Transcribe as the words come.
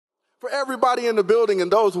For everybody in the building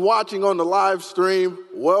and those watching on the live stream,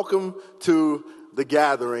 welcome to The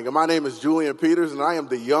Gathering. And my name is Julian Peters, and I am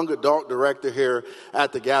the young adult director here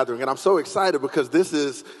at The Gathering. And I'm so excited because this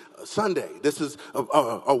is Sunday. This is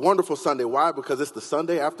a wonderful Sunday. Why? Because it's the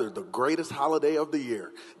Sunday after the greatest holiday of the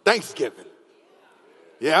year, Thanksgiving.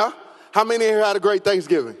 Yeah? How many here had a great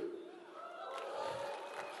Thanksgiving?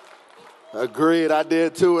 Agreed, I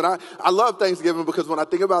did too. And I love Thanksgiving because when I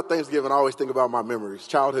think about Thanksgiving, I always think about my memories,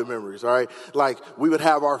 childhood memories, right? Like we would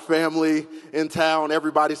have our family in town.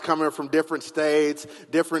 Everybody's coming from different states,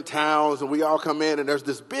 different towns, and we all come in and there's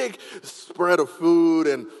this big spread of food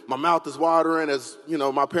and my mouth is watering as, you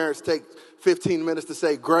know, my parents take 15 minutes to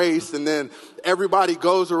say grace and then everybody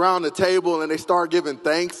goes around the table and they start giving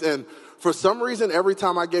thanks. And for some reason, every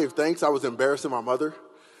time I gave thanks, I was embarrassing my mother.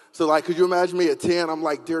 So, like, could you imagine me at 10? I'm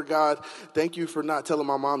like, dear God, thank you for not telling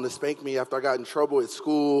my mom to spank me after I got in trouble at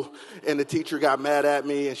school and the teacher got mad at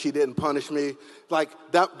me and she didn't punish me. Like,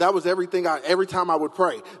 that was everything. Every time I would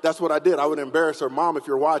pray, that's what I did. I would embarrass her. Mom, if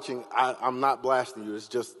you're watching, I'm not blasting you. It's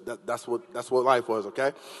just that's what life was,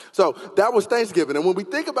 okay? So that was Thanksgiving. And when we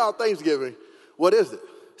think about Thanksgiving, what is it?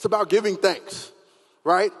 It's about giving thanks,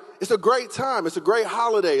 right? It's a great time. It's a great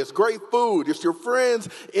holiday. It's great food. It's your friends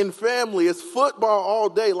and family. It's football all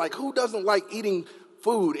day. Like, who doesn't like eating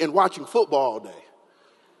food and watching football all day,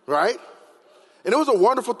 right? And it was a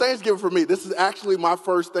wonderful Thanksgiving for me. This is actually my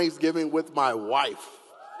first Thanksgiving with my wife.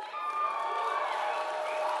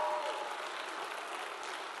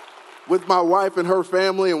 With my wife and her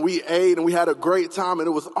family, and we ate, and we had a great time, and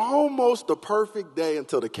it was almost the perfect day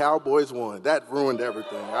until the Cowboys won. That ruined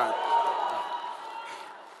everything.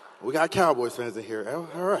 We got Cowboys fans in here.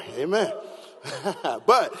 All right, amen.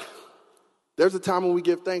 But there's a time when we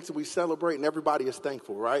give thanks and we celebrate and everybody is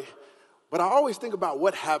thankful, right? But I always think about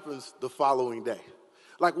what happens the following day.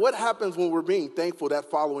 Like what happens when we're being thankful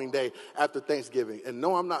that following day after Thanksgiving? And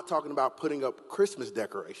no, I'm not talking about putting up Christmas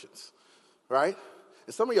decorations, right?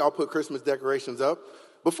 And some of y'all put Christmas decorations up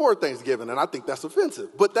before Thanksgiving, and I think that's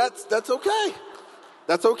offensive. But that's okay.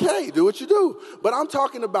 That's okay. Do what you do. But I'm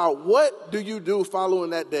talking about what do you do following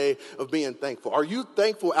that day of being thankful? Are you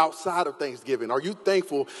thankful outside of Thanksgiving? Are you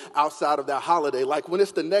thankful outside of that holiday? Like when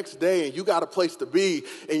it's the next day and you got a place to be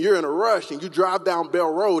and you're in a rush and you drive down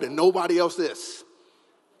Bell Road and nobody else is,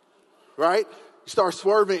 right? You start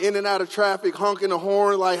swerving in and out of traffic, honking the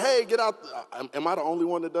horn like, hey, get out. Am I the only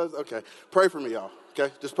one that does? Okay. Pray for me, y'all.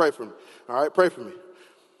 Okay. Just pray for me. All right. Pray for me.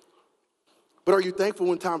 But are you thankful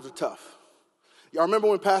when times are tough? Y'all remember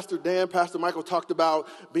when Pastor Michael talked about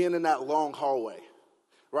being in that long hallway,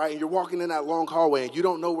 right? And you're walking in that long hallway and you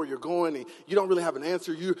don't know where you're going and you don't really have an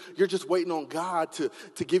answer. You're just waiting on God to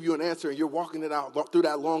give you an answer and you're walking it out through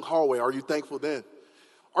that long hallway. Are you thankful then?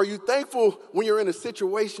 Are you thankful when you're in a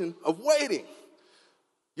situation of waiting?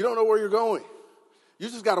 You don't know where you're going. You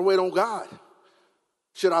just got to wait on God.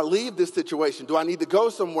 Should I leave this situation? Do I need to go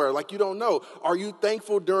somewhere? Like you don't know. Are you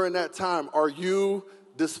thankful during that time? Are you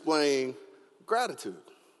displaying gratitude?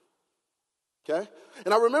 Okay?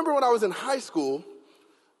 And I remember when I was in high school,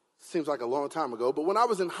 seems like a long time ago, but when I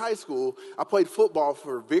was in high school, I played football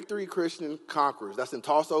for Victory Christian Conquerors. That's in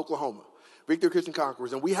Tulsa, Oklahoma. Victory Christian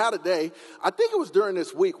Conquerors. And we had a day, I think it was during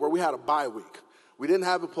this week, where we had a bye week. We didn't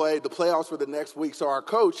have a play. The playoffs were the next week, so our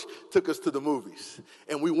coach took us to the movies.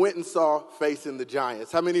 And we went and saw Facing the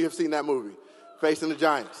Giants. How many have seen that movie? Facing the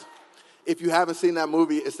Giants. If you haven't seen that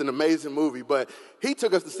movie, it's an amazing movie. But he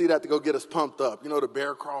took us to see that to go get us pumped up. You know, the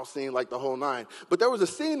bear crawl scene, like the whole nine. But there was a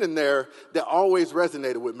scene in there that always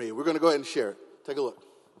resonated with me. We're going to go ahead and share it. Take a look.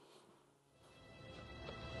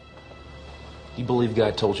 You believe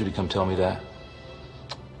God told you to come tell me that?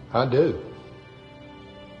 I do.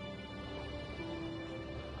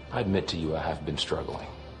 I admit to you I have been struggling.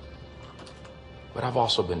 But I've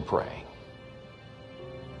also been praying.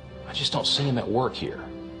 I just don't see him at work here.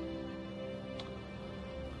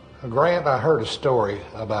 Grant, I heard a story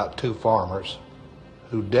about two farmers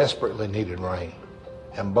who desperately needed rain,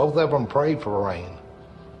 and both of them prayed for rain,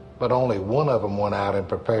 but only one of them went out and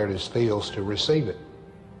prepared his fields to receive it.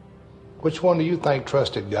 Which one do you think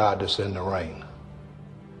trusted God to send the rain?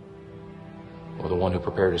 Well, the one who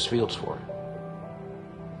prepared his fields for it.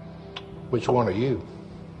 Which one are you?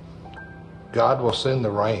 God will send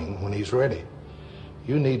the rain when he's ready.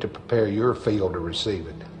 You need to prepare your field to receive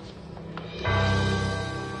it.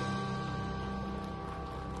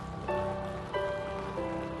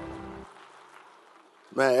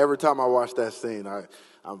 Man, every time I watch that scene, I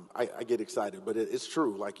get excited. But it's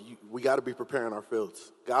true. Like, we got to be preparing our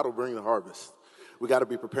fields. God will bring the harvest. We got to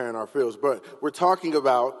be preparing our fields. But we're talking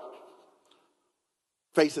about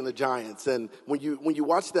facing the Giants. And when you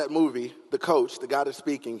watch that movie, the coach, the guy that's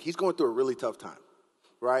speaking, he's going through a really tough time,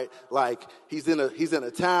 right? Like he's in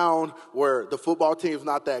a town where the football team's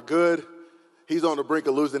not that good. He's on the brink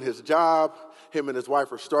of losing his job. Him and his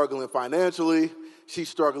wife are struggling financially. She's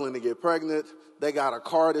struggling to get pregnant. They got a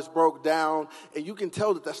car that's broke down. And you can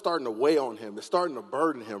tell that that's starting to weigh on him. It's starting to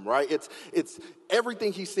burden him, right? It's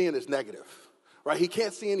everything he's seeing is negative, right? He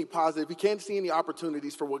can't see any positive. He can't see any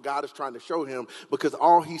opportunities for what God is trying to show him because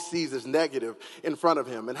all he sees is negative in front of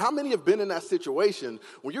him. And how many have been in that situation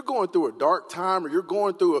when you're going through a dark time or you're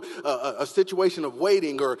going through a situation of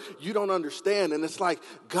waiting or you don't understand and it's like,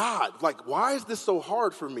 God, like, why is this so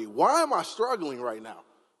hard for me? Why am I struggling right now?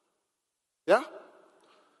 Yeah?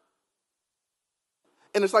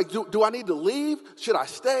 And it's like, do I need to leave? Should I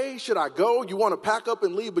stay? Should I go? You want to pack up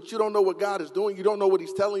and leave, but you don't know what God is doing. You don't know what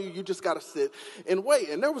he's telling you. You just got to sit and wait.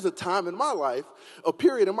 And there was a time in my life, a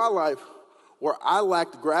period in my life, where I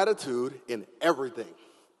lacked gratitude in everything.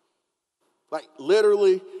 Like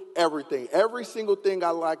literally everything. Every single thing I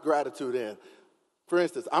lacked gratitude in. For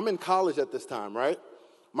instance, I'm in college at this time, right?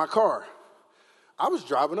 My car. I was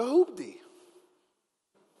driving a hoopty.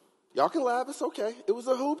 Y'all can laugh. It's okay. It was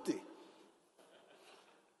a hoopty.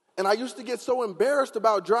 And I used to get so embarrassed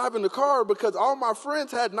about driving the car because all my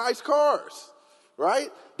friends had nice cars, right?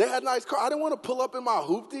 They had nice cars. I didn't want to pull up in my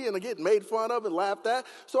hoopty and get made fun of and laughed at.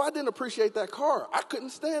 So I didn't appreciate that car. I couldn't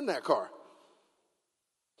stand that car.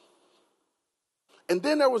 And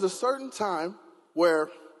then there was a certain time where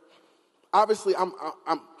obviously I'm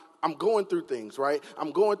going through things, right?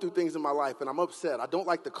 I'm going through things in my life and I'm upset. I don't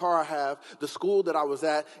like the car I have. The school that I was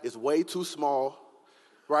at is way too small.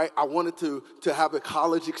 Right? I wanted to have a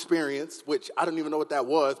college experience, which I don't even know what that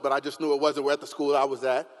was, but I just knew it wasn't at the school I was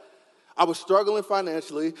at. I was struggling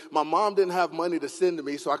financially. My mom didn't have money to send to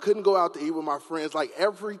me, so I couldn't go out to eat with my friends. Like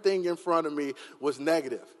everything in front of me was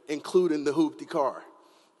negative, including the hoopty car.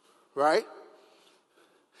 Right?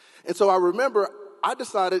 And so I remember I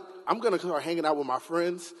decided I'm going to start hanging out with my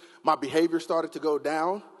friends. My behavior started to go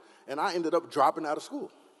down, and I ended up dropping out of school.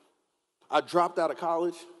 I dropped out of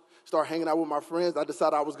college. Start hanging out with my friends. I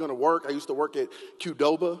decided I was going to work. I used to work at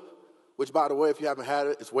Qdoba, which, by the way, if you haven't had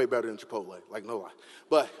it, it's way better than Chipotle. Like, no lie.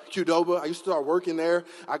 But Qdoba, I used to start working there.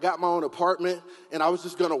 I got my own apartment, and I was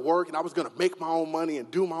just going to work, and I was going to make my own money and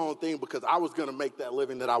do my own thing because I was going to make that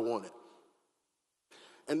living that I wanted.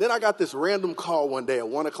 And then I got this random call one day at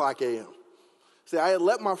 1 o'clock a.m. See, I had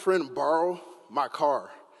let my friend borrow my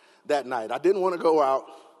car that night. I didn't want to go out.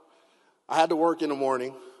 I had to work in the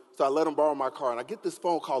morning. So I let him borrow my car, and I get this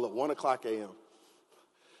phone call at 1 o'clock a.m.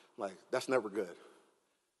 Like, that's never good.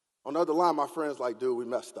 On the other line, my friend's like, dude, we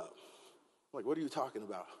messed up. I'm like, what are you talking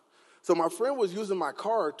about? So my friend was using my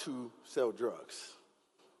car to sell drugs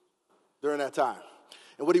during that time.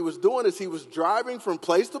 And what he was doing is he was driving from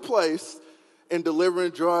place to place and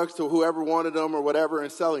delivering drugs to whoever wanted them or whatever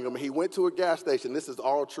and selling them. And he went to a gas station. This is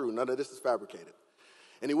all true. None of this is fabricated.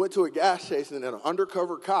 And he went to a gas station, and an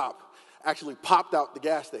undercover cop actually popped out the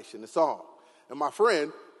gas station and saw him. And my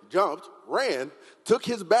friend jumped, ran, took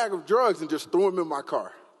his bag of drugs and just threw him in my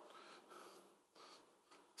car.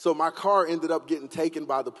 So my car ended up getting taken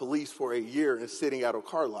by the police for a year and sitting at a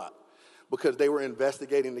car lot because they were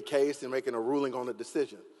investigating the case and making a ruling on the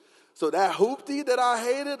decision. So that hoopty that I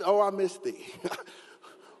hated, I missed thee.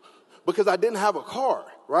 Because I didn't have a car,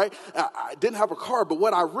 right? I didn't have a car, but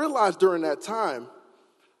what I realized during that time,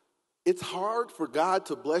 it's hard for God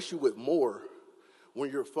to bless you with more when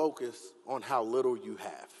you're focused on how little you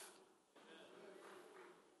have.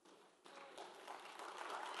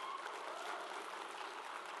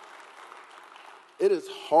 It is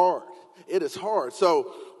hard. It is hard.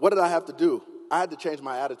 So what did I have to do? I had to change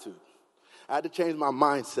my attitude. I had to change my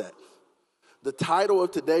mindset. The title of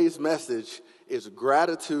today's message is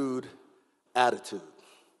Gratitude Attitude.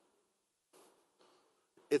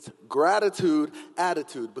 It's gratitude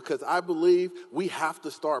attitude because I believe we have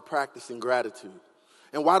to start practicing gratitude.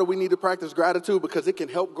 And why do we need to practice gratitude? Because it can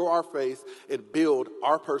help grow our faith and build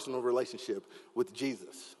our personal relationship with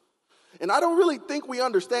Jesus. And I don't really think we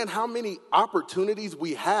understand how many opportunities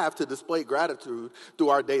we have to display gratitude through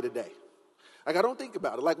our day-to-day. Like, I don't think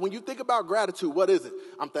about it. Like, when you think about gratitude, what is it?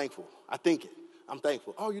 I'm thankful. I think it. I'm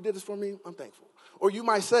thankful. Oh, you did this for me? I'm thankful. Or you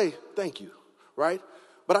might say, thank you, right?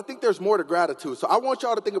 But I think there's more to gratitude. So I want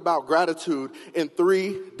y'all to think about gratitude in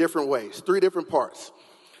 3 different ways, 3 different parts.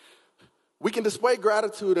 We can display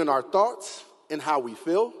gratitude in our thoughts and how we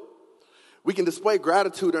feel. We can display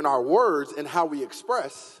gratitude in our words and how we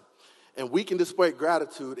express. And we can display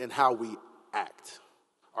gratitude in how we act,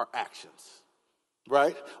 our actions.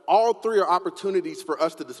 right? All three are opportunities for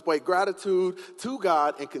us to display gratitude to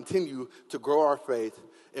God and continue to grow our faith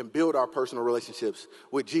and build our personal relationships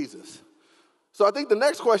with Jesus. So I think the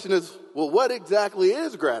next question is, well, what exactly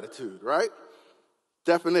is gratitude, right?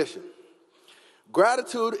 Definition.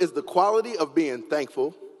 Gratitude is the quality of being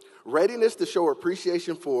thankful, readiness to show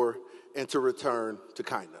appreciation for, and to return to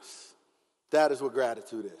kindness. That is what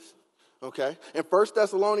gratitude is, okay? And 1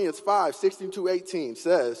 Thessalonians 5:16-18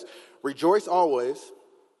 says, rejoice always,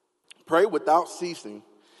 pray without ceasing,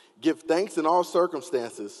 give thanks in all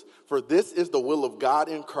circumstances, for this is the will of God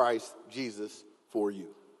in Christ Jesus for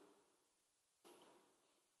you.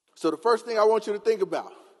 So the first thing I want you to think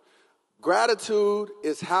about, gratitude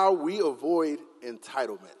is how we avoid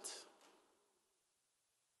entitlement.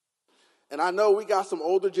 And I know we got some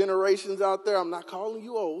older generations out there. I'm not calling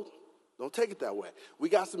you old. Don't take it that way. We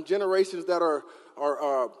got some generations that are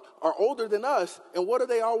older than us. And what do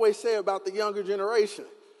they always say about the younger generation?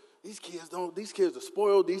 These kids are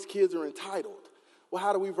spoiled. These kids are entitled. Well,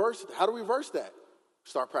 how do we reverse that?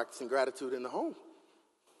 Start practicing gratitude in the home.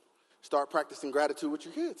 Start practicing gratitude with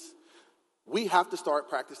your kids. We have to start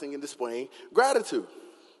practicing and displaying gratitude.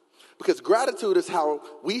 Because gratitude is how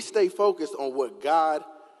we stay focused on what God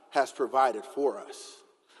has provided for us,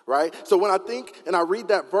 right? So when I think and I read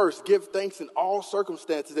that verse, give thanks in all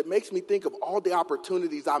circumstances, it makes me think of all the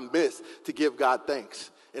opportunities I miss to give God thanks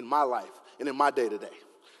in my life and in my day-to-day,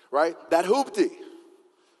 right? That hoopty.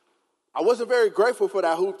 I wasn't very grateful for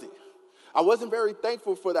that hoopty. I wasn't very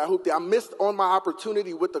thankful for that hoopty. I missed on my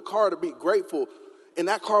opportunity with the car to be grateful, and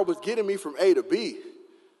that car was getting me from A to B.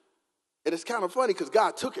 And it's kind of funny because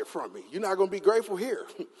God took it from me. You're not going to be grateful here.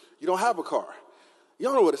 You don't have a car. You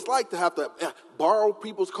don't know what it's like to have to borrow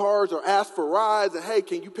people's cars or ask for rides and, hey,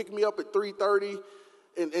 can you pick me up at 3:30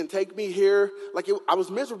 and take me here? I was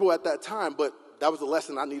miserable at that time, but that was a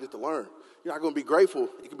lesson I needed to learn. You're not going to be grateful.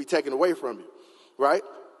 It can be taken away from you, right?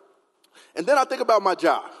 And then I think about my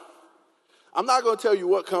job. I'm not going to tell you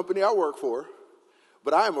what company I work for,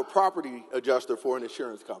 but I am a property adjuster for an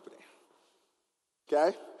insurance company,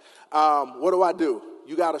 okay? What do?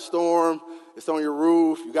 You got a storm, it's on your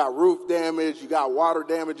roof, you got roof damage, you got water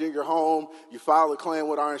damage in your home, you file a claim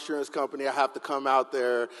with our insurance company, I have to come out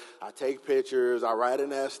there, I take pictures, I write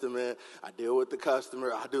an estimate, I deal with the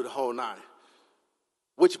customer, I do the whole nine.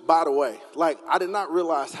 Which, by the way, I did not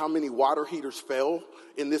realize how many water heaters fail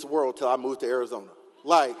in this world till I moved to Arizona.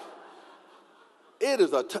 It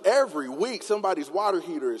is every week somebody's water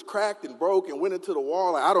heater is cracked and broke and went into the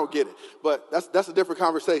wall. I don't get it, but that's a different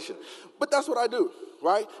conversation. But that's what I do,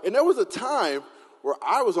 right? And there was a time where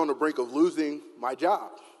I was on the brink of losing my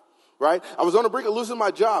job, right? I was on the brink of losing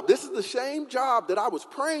my job. This is the same job that I was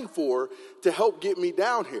praying for to help get me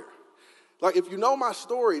down here. If you know my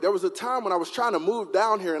story, there was a time when I was trying to move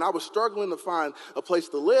down here and I was struggling to find a place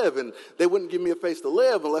to live, and they wouldn't give me a place to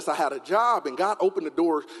live unless I had a job, and God opened the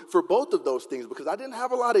door for both of those things because I didn't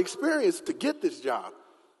have a lot of experience to get this job.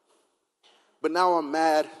 But now I'm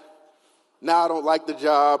mad. Now I don't like the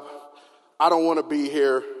job. I don't want to be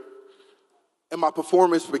here. And my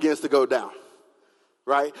performance begins to go down.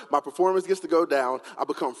 Right? My performance gets to go down. I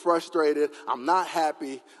become frustrated. I'm not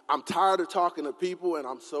happy. I'm tired of talking to people, and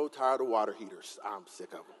I'm so tired of water heaters. I'm sick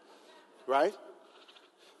of them. Right?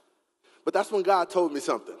 But that's when God told me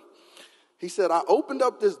something. He said, I opened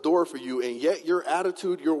up this door for you, and yet your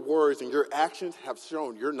attitude, your words, and your actions have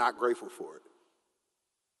shown you're not grateful for it.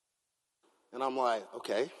 And I'm like,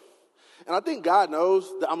 okay. And I think God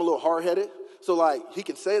knows that I'm a little hard-headed. So, he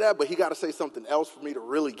can say that, but he got to say something else for me to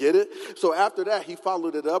really get it. So after that, he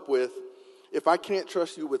followed it up with, if I can't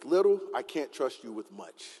trust you with little, I can't trust you with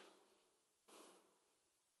much.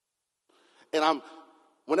 And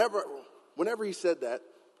whenever he said that,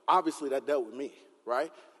 obviously that dealt with me,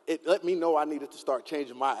 right? It let me know I needed to start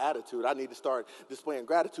changing my attitude. I need to start displaying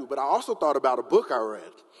gratitude. But I also thought about a book I read.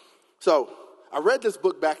 So I read this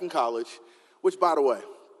book back in college, which, by the way,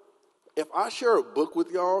 if I share a book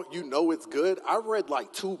with y'all, you know it's good. I read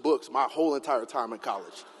 2 books my whole entire time in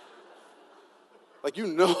college. You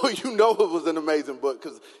know it was an amazing book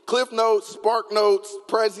because Cliff Notes, Spark Notes,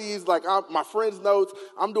 Prezzies, my friends' notes,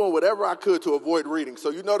 I'm doing whatever I could to avoid reading. So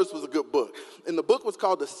you know this was a good book. And the book was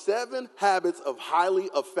called The 7 Habits of Highly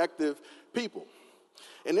Effective People.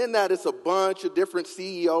 And in that, it's a bunch of different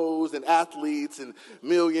CEOs and athletes and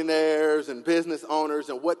millionaires and business owners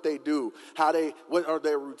and what they do, what are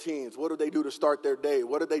their routines, what do they do to start their day,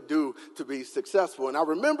 what do they do to be successful. And I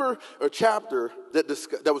remember a chapter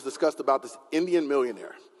that was discussed about this Indian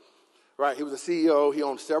millionaire, right? He was a CEO, he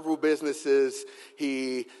owned several businesses,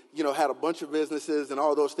 he had a bunch of businesses and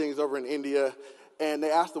all those things over in India, and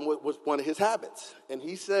they asked him what was one of his habits. And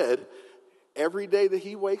he said, Every day that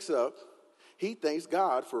he wakes up, he thanks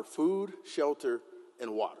God for food, shelter,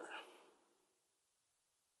 and water.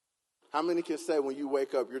 How many can say when you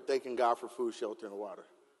wake up, you're thanking God for food, shelter, and water?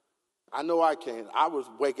 I know I can. I was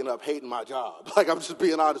waking up hating my job. Like, I'm just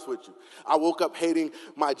being honest with you. I woke up hating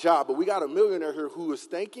my job. But we got a millionaire here who is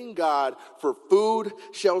thanking God for food,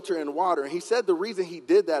 shelter, and water. And he said the reason he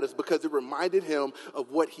did that is because it reminded him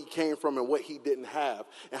of what he came from and what he didn't have,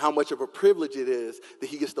 and how much of a privilege it is that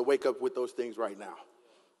he gets to wake up with those things right now.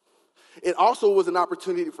 It also was an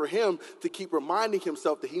opportunity for him to keep reminding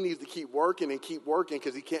himself that he needs to keep working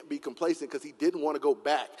because he can't be complacent, because he didn't want to go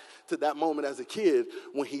back to that moment as a kid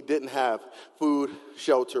when he didn't have food,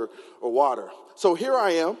 shelter, or water. So here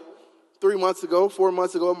I am 4 months ago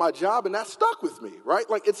at my job, and that stuck with me, right?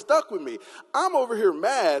 Like, it stuck with me. I'm over here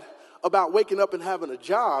mad about waking up and having a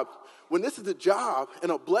job when this is a job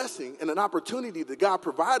and a blessing and an opportunity that God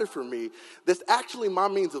provided for me that's actually my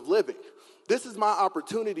means of living. This is my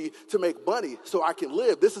opportunity to make money so I can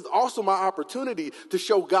live. This is also my opportunity to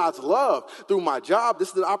show God's love through my job. This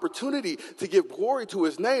is an opportunity to give glory to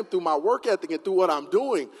his name through my work ethic and through what I'm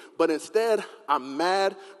doing. But instead, I'm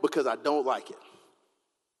mad because I don't like it.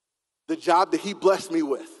 The job that he blessed me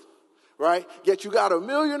with, right? Yet you got a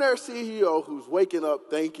millionaire CEO who's waking up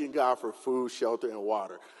thanking God for food, shelter, and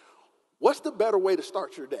water. What's the better way to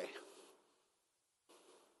start your day?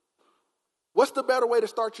 What's the better way to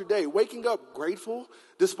start your day? Waking up grateful,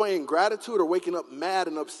 displaying gratitude, or waking up mad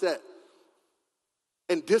and upset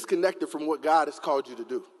and disconnected from what God has called you to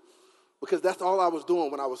do? Because that's all I was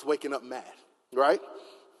doing when I was waking up mad, right?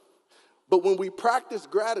 But when we practice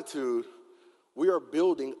gratitude, we are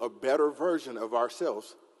building a better version of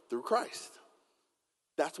ourselves through Christ.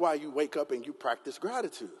 That's why you wake up and you practice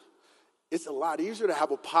gratitude. It's a lot easier to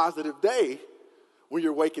have a positive day when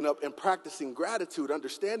you're waking up and practicing gratitude,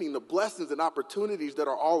 understanding the blessings and opportunities that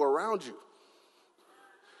are all around you.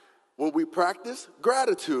 When we practice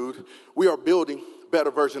gratitude, we are building a better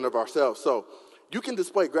version of ourselves. So you can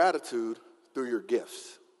display gratitude through your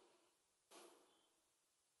gifts,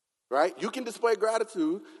 right? You can display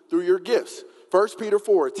gratitude through your gifts. 1 Peter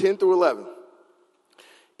 4:10-11.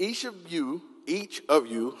 Each of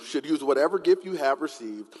you should use whatever gift you have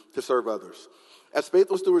received to serve others. As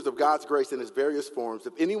faithful stewards of God's grace in its various forms,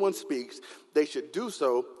 if anyone speaks, they should do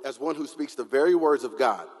so as one who speaks the very words of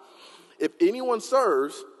God. If anyone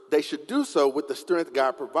serves, they should do so with the strength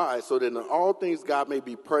God provides, so that in all things God may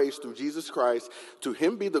be praised through Jesus Christ. To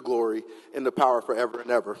him be the glory and the power forever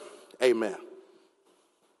and ever. Amen.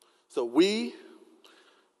 So we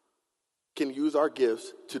can use our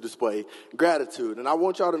gifts to display gratitude. And I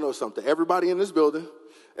want y'all to know something. Everybody in this building,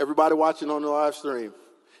 everybody watching on the live stream,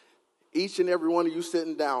 each and every one of you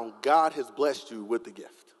sitting down, God has blessed you with the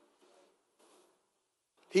gift.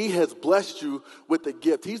 He has blessed you with the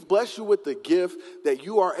gift. He's blessed you with the gift that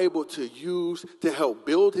you are able to use to help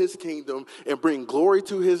build his kingdom and bring glory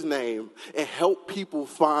to his name and help people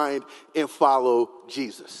find and follow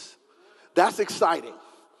Jesus. That's exciting.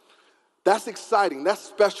 That's exciting. That's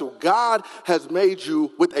special. God has made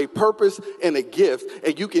you with a purpose and a gift,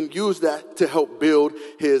 and you can use that to help build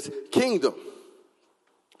his kingdom.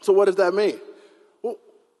 So what does that mean? Well,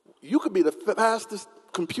 you could be the fastest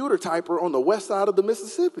computer typer on the west side of the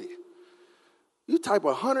Mississippi. You type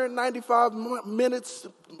 195 minutes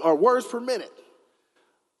or words per minute.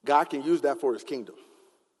 God can use that for his kingdom,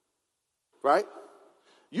 right?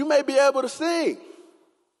 You may be able to sing.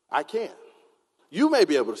 I can't. You may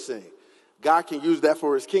be able to sing. God can use that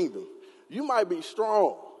for his kingdom. You might be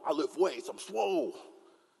strong. I lift weights. I'm swole.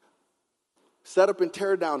 Set up and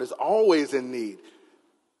tear down is always in need.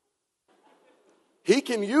 He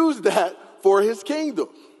can use that for his kingdom.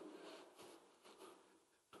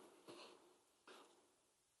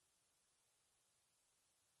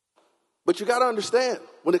 But you got to understand,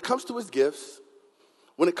 when it comes to his gifts,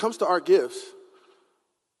 when it comes to our gifts,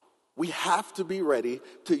 we have to be ready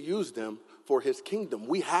to use them for his kingdom.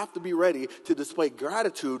 We have to be ready to display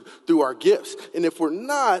gratitude through our gifts. And if we're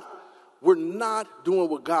not doing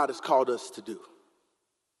what God has called us to do.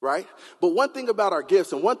 Right? But one thing about our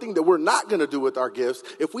gifts, and one thing that we're not going to do with our gifts,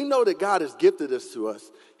 if we know that God has gifted us to us,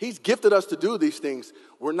 he's gifted us to do these things,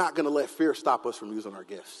 we're not going to let fear stop us from using our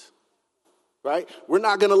gifts. Right? We're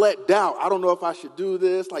not going to let doubt. I don't know if I should do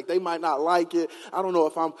this. Like, they might not like it. I don't know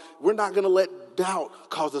if we're not going to let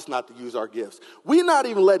doubt cause us not to use our gifts. We're not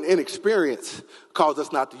even letting inexperience cause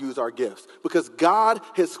us not to use our gifts, because God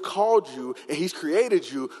has called you and he's created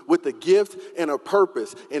you with a gift and a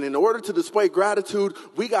purpose. And in order to display gratitude,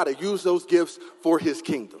 we got to use those gifts for his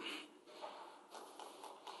kingdom.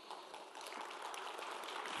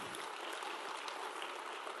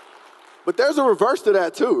 But there's a reverse to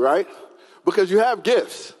that too, right? Because you have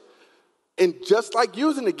gifts. And just like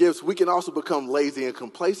using the gifts, we can also become lazy and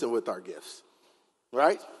complacent with our gifts,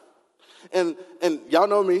 right? And y'all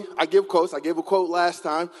know me. I give quotes. I gave a quote last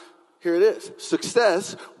time. Here it is.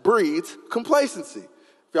 Success breeds complacency.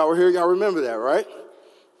 If y'all were here, y'all remember that, right?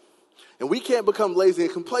 And we can't become lazy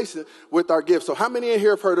and complacent with our gifts. So how many in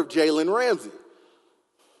here have heard of Jalen Ramsey?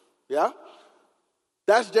 Yeah?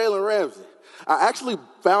 That's Jalen Ramsey. I actually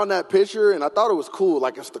found that picture, and I thought it was cool.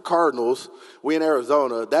 Like, it's the Cardinals. We in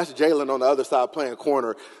Arizona. That's Jalen on the other side playing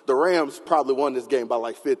corner. The Rams probably won this game by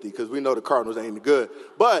like 50 because we know the Cardinals ain't good.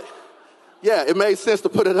 But, yeah, it made sense to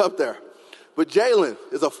put it up there. But Jalen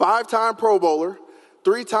is a 5-time Pro Bowler,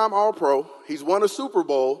 3-time All-Pro. He's won a Super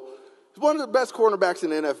Bowl. He's one of the best cornerbacks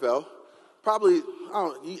in the NFL. Probably,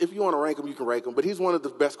 if you want to rank him, you can rank him. But he's one of the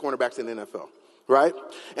best cornerbacks in the NFL, right?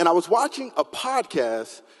 And I was watching a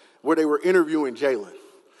podcast where they were interviewing Jalen.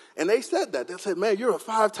 And they said that. They said, man, you're a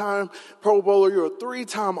 5-time Pro Bowler. You're a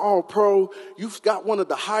 3-time All-Pro. You've got one of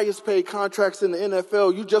the highest paid contracts in the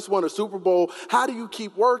NFL. You just won a Super Bowl. How do you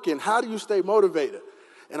keep working? How do you stay motivated?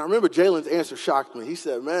 And I remember Jalen's answer shocked me. He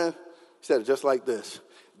said, man, he said it just like this.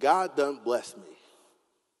 God done blessed me.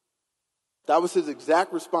 That was his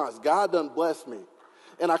exact response. God done blessed me.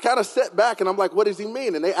 And I kind of sat back and I'm like, what does he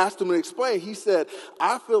mean? And they asked him to explain. He said,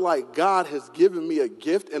 I feel like God has given me a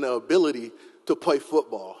gift and an ability to play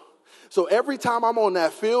football. So every time I'm on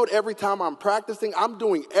that field, every time I'm practicing, I'm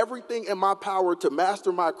doing everything in my power to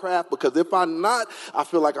master my craft, because if I'm not, I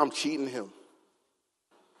feel like I'm cheating him.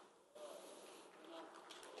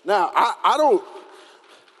 Now, I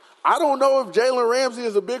don't know if Jalen Ramsey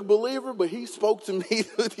is a big believer, but he spoke to me.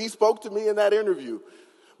 He spoke to me in that interview,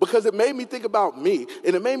 because it made me think about me,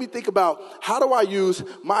 and it made me think about, how do I use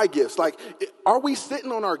my gifts? Like, are we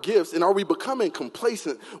sitting on our gifts, and are we becoming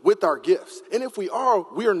complacent with our gifts? And if we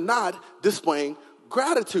are not displaying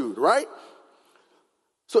gratitude, right?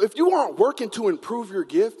 So if you aren't working to improve your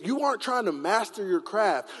gift, you aren't trying to master your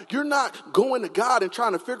craft, you're not going to God and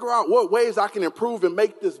trying to figure out what ways I can improve and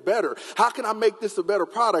make this better. How can I make this a better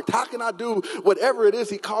product? How can I do whatever it is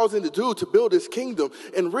he calls me to do to build his kingdom,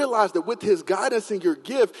 and realize that with his guidance in your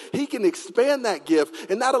gift, he can expand that gift,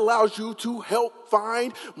 and that allows you to help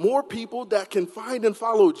find more people that can find and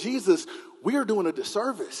follow Jesus. We're doing a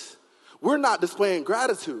disservice. We're not displaying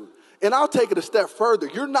gratitude. And I'll take it a step further.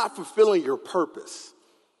 You're not fulfilling your purpose.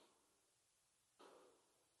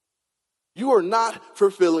 You are not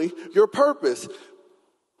fulfilling your purpose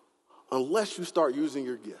unless you start using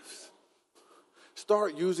your gifts.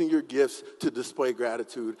 Start using your gifts to display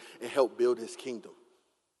gratitude and help build his kingdom.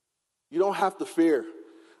 You don't have to fear,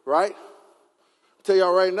 right? I'll tell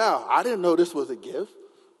y'all right now, I didn't know this was a gift,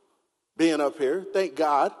 being up here. Thank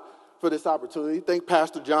God for this opportunity. Thank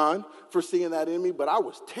Pastor John for seeing that in me. But I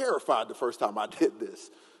was terrified the first time I did this.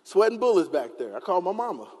 Sweating bullets back there. I called my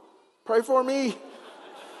mama. Pray for me.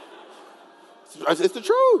 It's the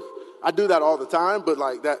truth. I do that all the time, but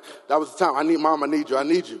like that was the time. Mom, I need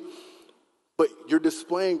you. But you're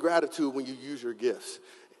displaying gratitude when you use your gifts.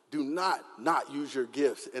 Do not use your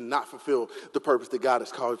gifts and not fulfill the purpose that God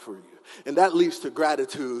has called for you. And that leads to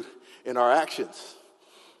gratitude in our actions,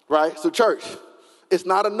 right? So church, it's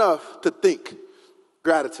not enough to think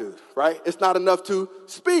gratitude, right? It's not enough to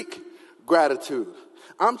speak gratitude.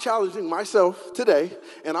 I'm challenging myself today,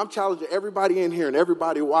 and I'm challenging everybody in here and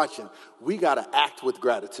everybody watching. We got to act with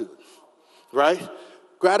gratitude, right?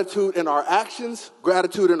 Gratitude in our actions,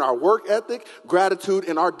 gratitude in our work ethic, gratitude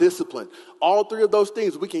in our discipline. All three of those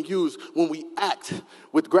things we can use when we act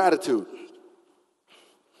with gratitude.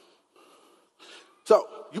 So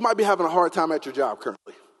you might be having a hard time at your job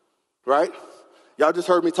currently, right? Y'all just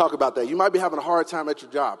heard me talk about that. You might be having a hard time at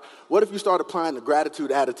your job. What if you start applying the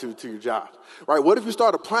gratitude attitude to your job, right? What if you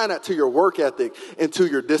start applying that to your work ethic and to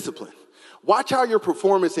your discipline? Watch how your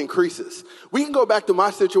performance increases. We can go back to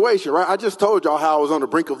my situation, right? I just told y'all how I was on the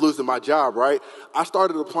brink of losing my job, right? I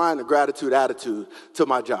started applying the gratitude attitude to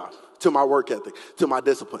my job, to my work ethic, to my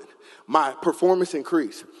discipline. My performance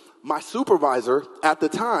increased. My supervisor at the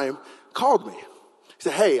time called me. He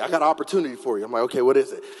said, hey, I got an opportunity for you. I'm like, okay, what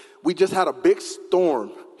is it? We just had a big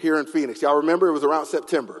storm here in Phoenix. Y'all remember? It was around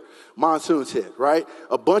September. Monsoons hit, right?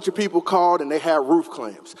 A bunch of people called and they had roof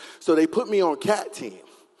claims. So they put me on CAT team,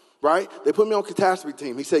 right? They put me on catastrophe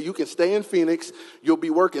team. He said, you can stay in Phoenix. You'll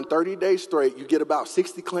be working 30 days straight. You get about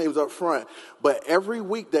 60 claims up front. But every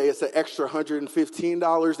weekday, it's an extra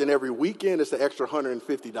 $115. And every weekend, it's an extra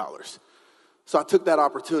 $150. So I took that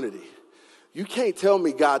opportunity. You can't tell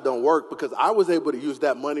me God don't work, because I was able to use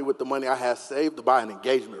that money with the money I had saved to buy an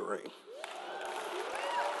engagement ring.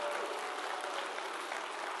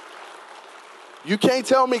 You can't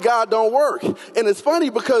tell me God don't work. And it's funny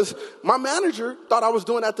because my manager thought I was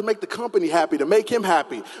doing that to make the company happy, to make him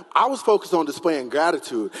happy. I was focused on displaying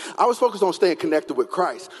gratitude. I was focused on staying connected with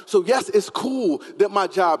Christ. So yes, it's cool that my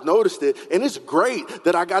job noticed it. And it's great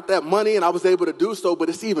that I got that money and I was able to do so. But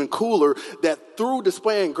it's even cooler that through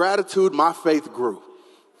displaying gratitude, my faith grew.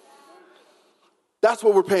 That's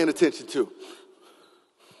what we're paying attention to.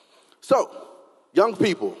 So, young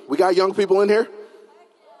people, we got young people in here?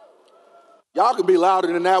 Y'all can be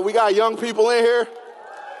louder than that. We got young people in here.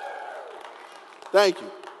 Thank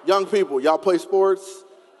you. Young people, y'all play sports?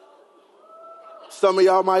 Some of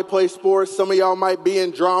y'all might play sports. Some of y'all might be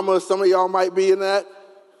in drama. Some of y'all might be in that.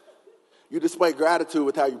 You display gratitude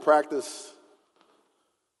with how you practice.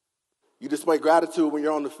 You display gratitude when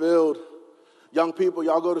you're on the field. Young people,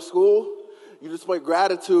 y'all go to school. You display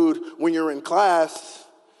gratitude when you're in class.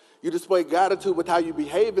 You display gratitude with how you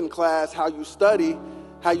behave in class, how you study,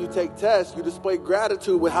 how you take tests. You display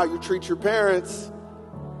gratitude with how you treat your parents.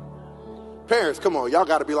 Parents, come on. Y'all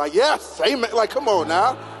got to be like, yes, amen. Like, come on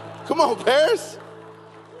now. Come on, parents.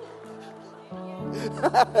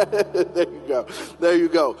 There you go. There you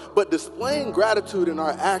go. But displaying gratitude in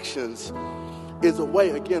our actions is a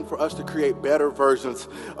way, again, for us to create better versions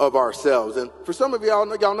of ourselves. And for some of y'all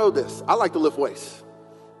know this. I like to lift weights.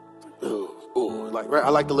 I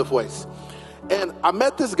like to lift weights. And I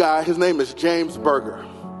met this guy. His name is James Berger.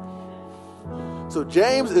 So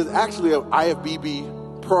James is actually an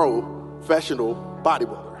IFBB professional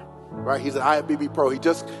bodybuilder, right? He's an IFBB pro. He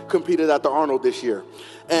just competed at the Arnold this year.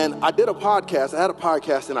 And I did a podcast. I had a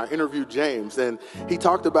podcast and I interviewed James. And he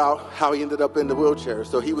talked about how he ended up in the wheelchair.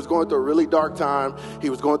 So he was going through a really dark time. He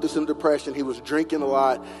was going through some depression. He was drinking a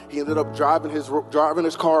lot. He ended up driving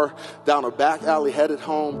his car down a back alley, headed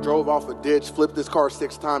home, drove off a ditch, flipped his car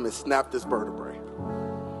 6 times and snapped his vertebrae.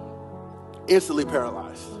 Instantly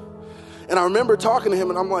paralyzed. And I remember talking to him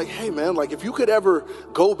and I'm like, hey man, like if you could ever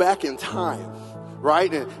go back in time,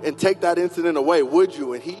 right, and take that incident away, would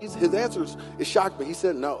you? And his answers, it shocked me. He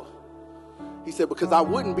said no. He said, because I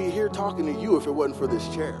wouldn't be here talking to you if it wasn't for this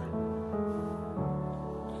chair.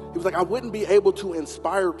 He was like, I wouldn't be able to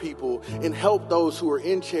inspire people and help those who are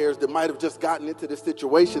in chairs that might have just gotten into this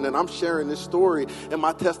situation. And I'm sharing this story and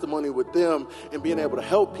my testimony with them and being able to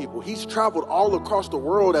help people. He's traveled all across the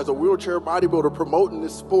world as a wheelchair bodybuilder promoting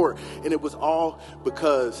this sport. And it was all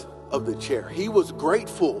because of the chair. He was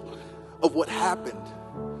grateful of what happened.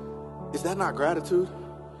 Is that not gratitude?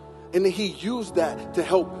 And then he used that to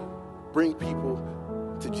help bring people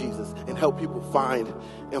to Jesus and help people find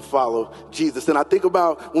and follow Jesus. And I think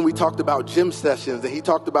about when we talked about gym sessions and he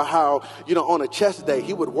talked about how, on a chest day,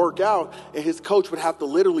 he would work out and his coach would have to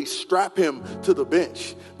literally strap him to the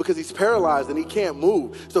bench because he's paralyzed and he can't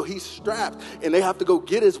move. So he's strapped and they have to go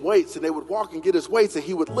get his weights and they would walk and get his weights and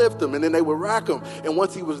he would lift them and then they would rack him. And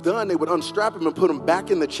once he was done, they would unstrap him and put him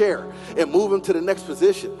back in the chair and move him to the next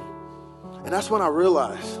position. And that's when I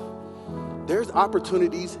realized there's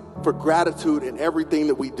opportunities for gratitude in everything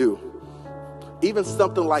that we do. Even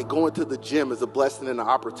something like going to the gym is a blessing and an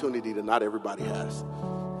opportunity that not everybody has.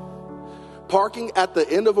 Parking at the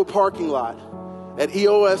end of a parking lot at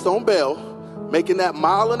EOS on Bell, making that 1.5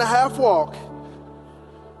 mile walk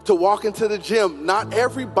to walk into the gym. Not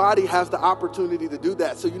everybody has the opportunity to do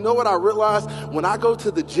that. So you know what I realized? When I go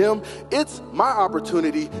to the gym, it's my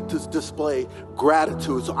opportunity to display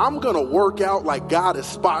gratitude. So I'm going to work out like God is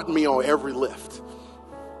spotting me on every lift.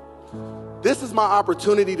 This is my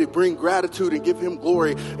opportunity to bring gratitude and give him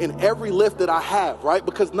glory in every lift that I have, right?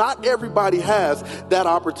 Because not everybody has that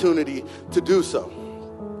opportunity to do so.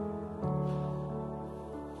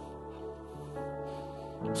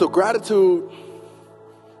 So gratitude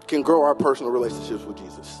can grow our personal relationships with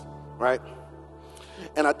Jesus, right?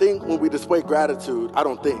 And I think when we display gratitude,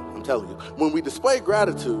 I'm telling you, when we display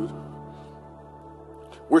gratitude,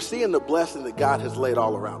 we're seeing the blessing that God has laid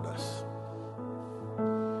all around us.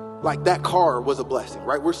 Like that car was a blessing,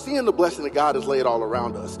 right? We're seeing the blessing that God has laid all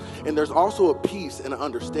around us. And there's also a peace and an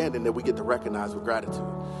understanding that we get to recognize with gratitude.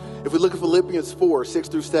 If we look at Philippians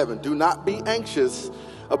 4:6-7, do not be anxious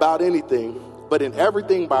about anything, but in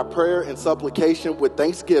everything by prayer and supplication with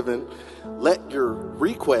thanksgiving, let your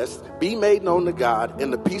requests be made known to God,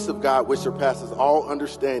 and the peace of God, which surpasses all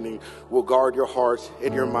understanding, will guard your hearts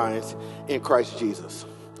and your minds in Christ Jesus.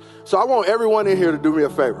 So I want everyone in here to do me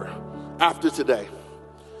a favor after today.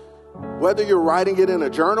 Whether you're writing it in a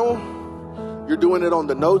journal, you're doing it on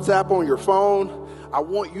the Notes app on your phone, I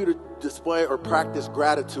want you to display or practice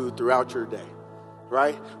gratitude throughout your day,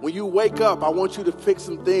 right? When you wake up, I want you to pick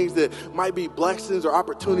some things that might be blessings or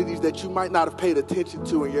opportunities that you might not have paid attention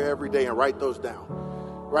to in your everyday and write those down,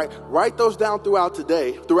 right? Write those down throughout the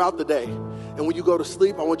day. And when you go to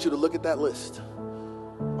sleep, I want you to look at that list.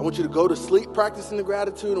 I want you to go to sleep practicing the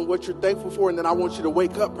gratitude and what you're thankful for, and then I want you to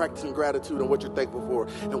wake up practicing gratitude and what you're thankful for,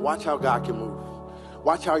 and watch how God can move.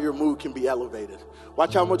 Watch how your mood can be elevated.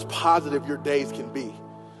 Watch how much positive your days can be.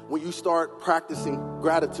 When you start practicing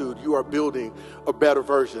gratitude, you are building a better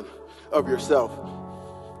version of yourself.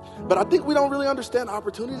 But I think we don't really understand the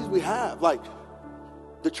opportunities we have, like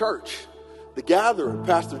the church, the gathering,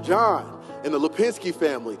 Pastor John and the Lipinski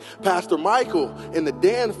family, Pastor Michael and the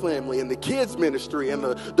Dan family and the kids ministry and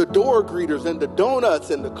the door greeters and the donuts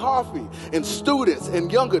and the coffee and students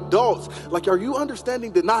and young adults. Like, are you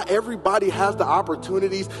understanding that not everybody has the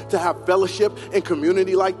opportunities to have fellowship and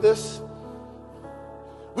community like this?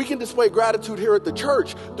 We can display gratitude here at the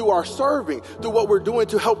church through our serving, through what we're doing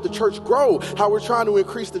to help the church grow, how we're trying to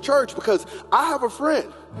increase the church. Because I have a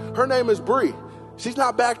friend. Her name is Bree. She's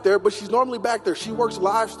not back there, but she's normally back there. She works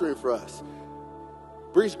live stream for us.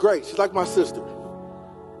 Bree's great. She's like my sister.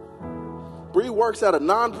 Bree works at a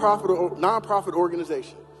nonprofit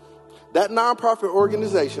organization. That nonprofit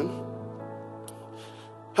organization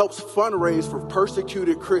helps fundraise for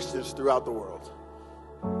persecuted Christians throughout the world.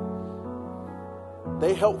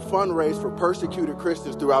 They help fundraise for persecuted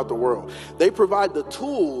Christians throughout the world. They provide the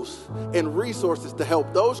tools and resources to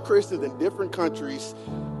help those Christians in different countries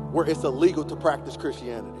where it's illegal to practice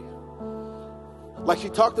Christianity. Like, she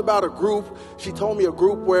talked about a group, she told me a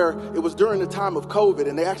group where it was during the time of COVID,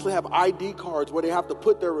 and they actually have ID cards where they have to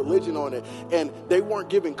put their religion on it, and they weren't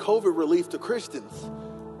giving COVID relief to Christians.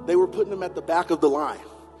 They were putting them at the back of the line.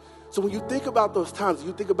 So when you think about those times,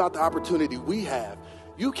 you think about the opportunity we have.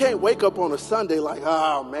 You can't wake up on a Sunday like,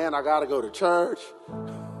 oh man, I gotta go to church,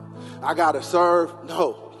 I gotta serve.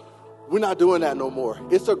 No, we're not doing that no more.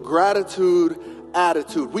 It's a gratitude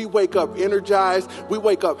attitude. We wake up energized, we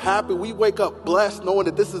wake up happy, we wake up blessed, knowing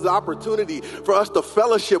that this is an opportunity for us to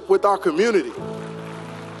fellowship with our community.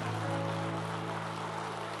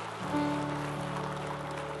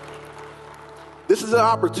 This is an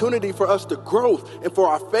opportunity for us to grow and for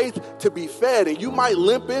our faith to be fed. And you might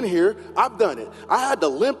limp in here. I've done it. I had to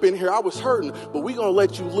limp in here. I was hurting, but we're going to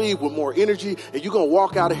let you leave with more energy, and you're going to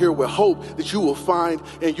walk out of here with hope that you will find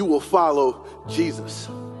and you will follow Jesus.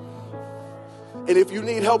 And if you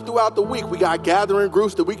need help throughout the week, we got gathering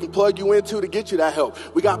groups that we can plug you into to get you that help.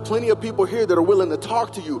 We got plenty of people here that are willing to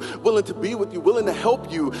talk to you, willing to be with you, willing to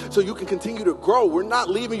help you so you can continue to grow. We're not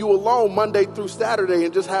leaving you alone Monday through Saturday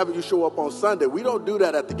and just having you show up on Sunday. We don't do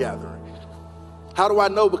that at the gathering. How do I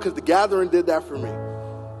know? Because the gathering did that for me.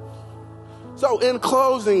 So in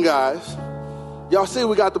closing, guys, y'all see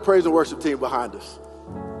we got the praise and worship team behind us,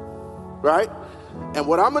 right? And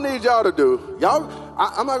what I'm going to need y'all to do,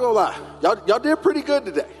 I'm not going to lie, y'all did pretty good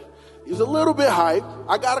today. It was a little bit hype.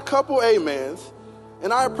 I got a couple amens,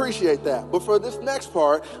 and I appreciate that. But for this next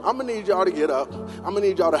part, I'm going to need y'all to get up. I'm going to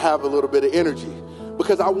need y'all to have a little bit of energy,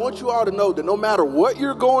 because I want you all to know that no matter what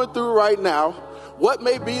you're going through right now, what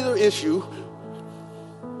may be the issue,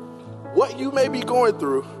 what you may be going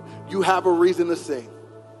through, you have a reason to sing.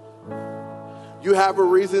 You have a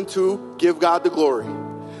reason to give God the glory.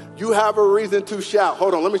 You have a reason to shout.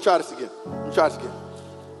 Hold on, let me try this again.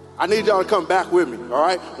 I need y'all to come back with me, all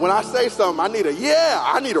right? When I say something, I need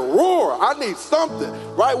a roar. I need something,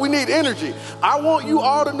 right? We need energy. I want you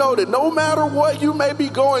all to know that no matter what you may be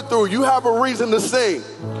going through, you have a reason to sing.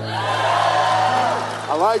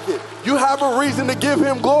 I like it. You have a reason to give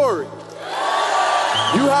him glory.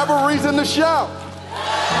 You have a reason to shout.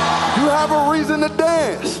 You have a reason to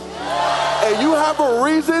dance. And you have a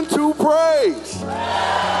reason to praise.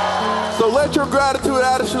 So let your gratitude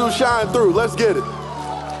attitude shine through. Let's get it.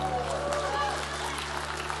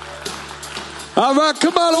 All right,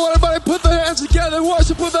 come on, I want everybody to put their hands together and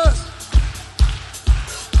worship with us.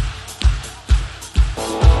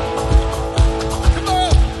 Come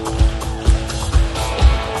on.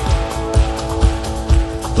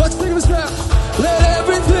 Let's sing this out. Let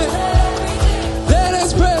everything that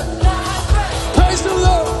has breath praise the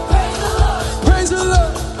Lord. Praise the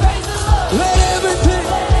Lord. Let everything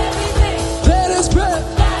that has breath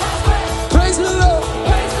praise the Lord.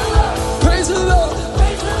 Praise the Lord.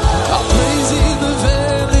 I'll praise in the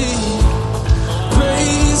valley,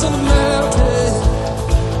 praise on the mountain.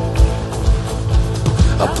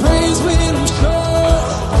 I'll praise when I'm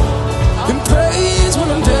strong and praise when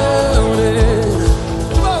I'm doubted.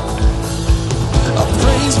 Come on. I'll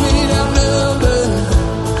praise when I'm numbered,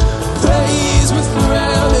 praise when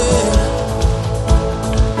surrounded.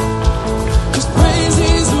 'Cause praise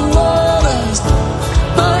is the waters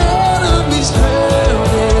my enemies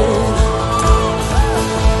drowning.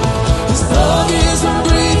 As long as I'm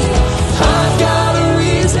breathing, I've got a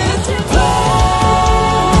reason to play.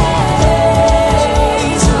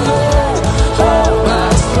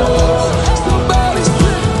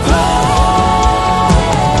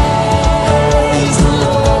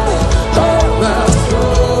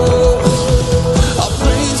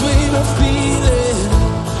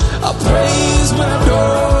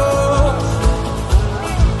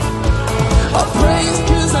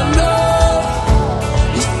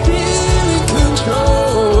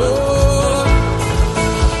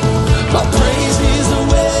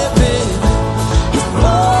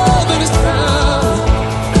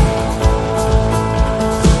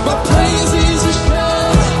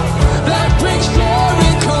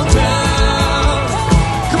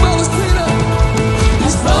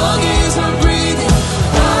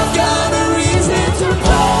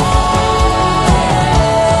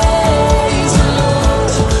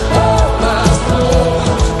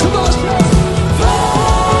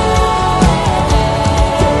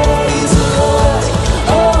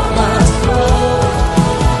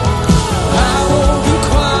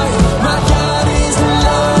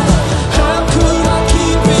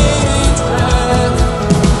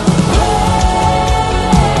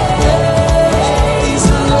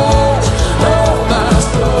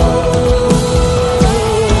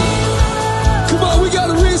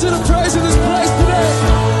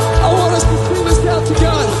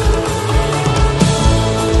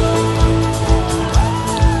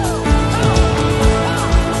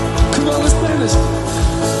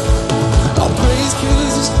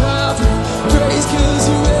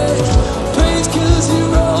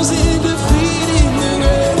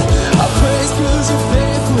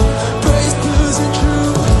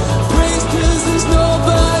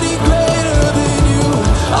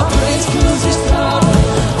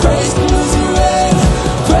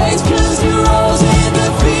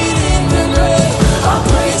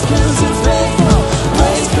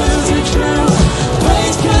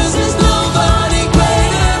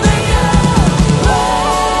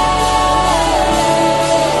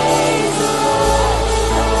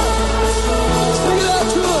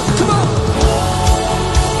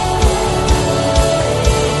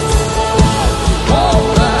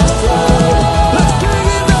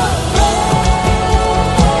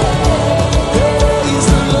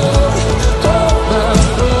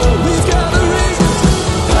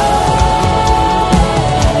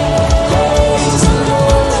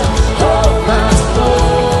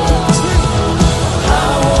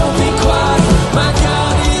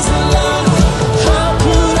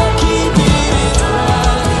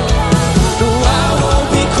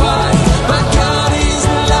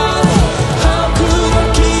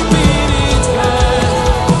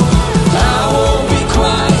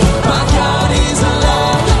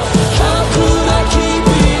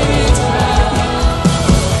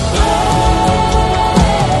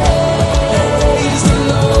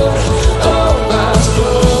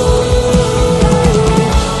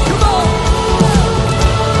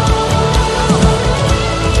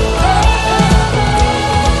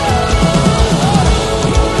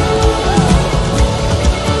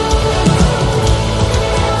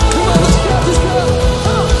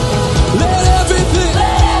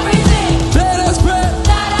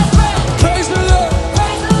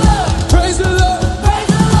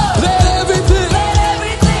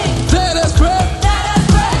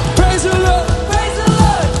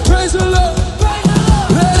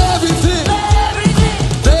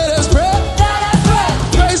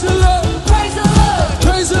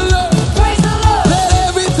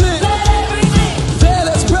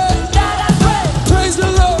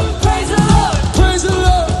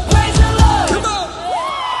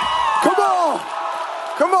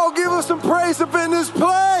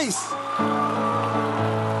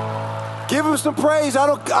 him some praise?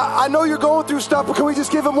 I know you're going through stuff, but can we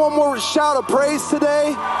just give him one more shout of praise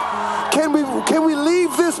today? Can we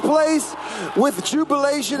leave this place with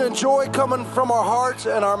jubilation and joy coming from our hearts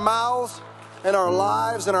and our mouths and our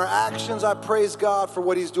lives and our actions? I praise God for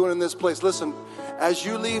what he's doing in this place. Listen, as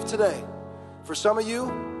you leave today, for some of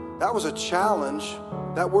you, that was a challenge.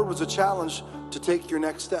 That word was a challenge to take your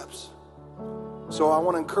next steps. So I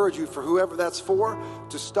want to encourage you, for whoever that's for,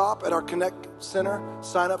 to stop at our Connect Center,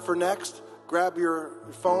 sign up for Next, grab your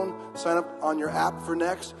phone, sign up on your app for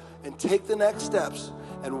Next, and take the next steps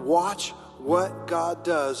and watch what God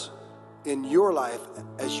does in your life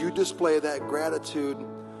as you display that gratitude,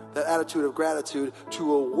 that attitude of gratitude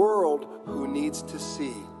to a world who needs to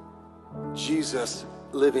see Jesus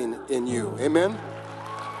living in you. Amen?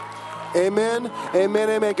 Amen, amen,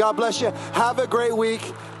 amen. God bless you. Have a great week.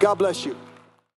 God bless you.